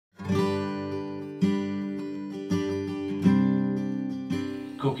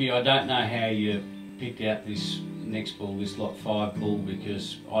Cookie, I don't know how you picked out this next bull, this Lot 5 bull,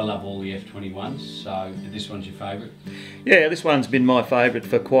 because I love all the F21s, so this one's your favourite? Yeah, this one's been my favourite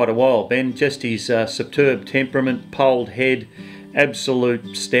for quite a while, Ben. Just his superb temperament, polled head,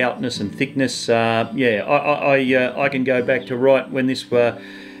 absolute stoutness and thickness. Yeah, I can go back to right when this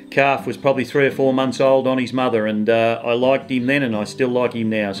calf was probably 3 or 4 months old on his mother, and I liked him then and I still like him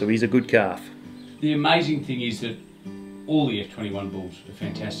now, so he's a good calf. The amazing thing is that all the F21 bulls are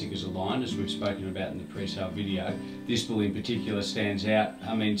fantastic as a line, as we've spoken about in the pre-sale video. This bull in particular stands out.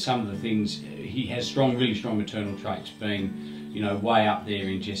 I mean, some of the things, he has really strong maternal traits, being, you know, way up there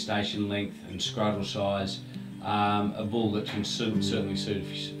in gestation length and scrotal size. A bull that can certainly suit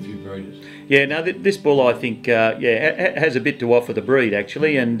a few breeders. Yeah, no, this bull I think yeah, has a bit to offer the breed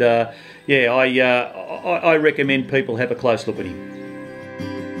actually, and yeah, I recommend people have a close look at him.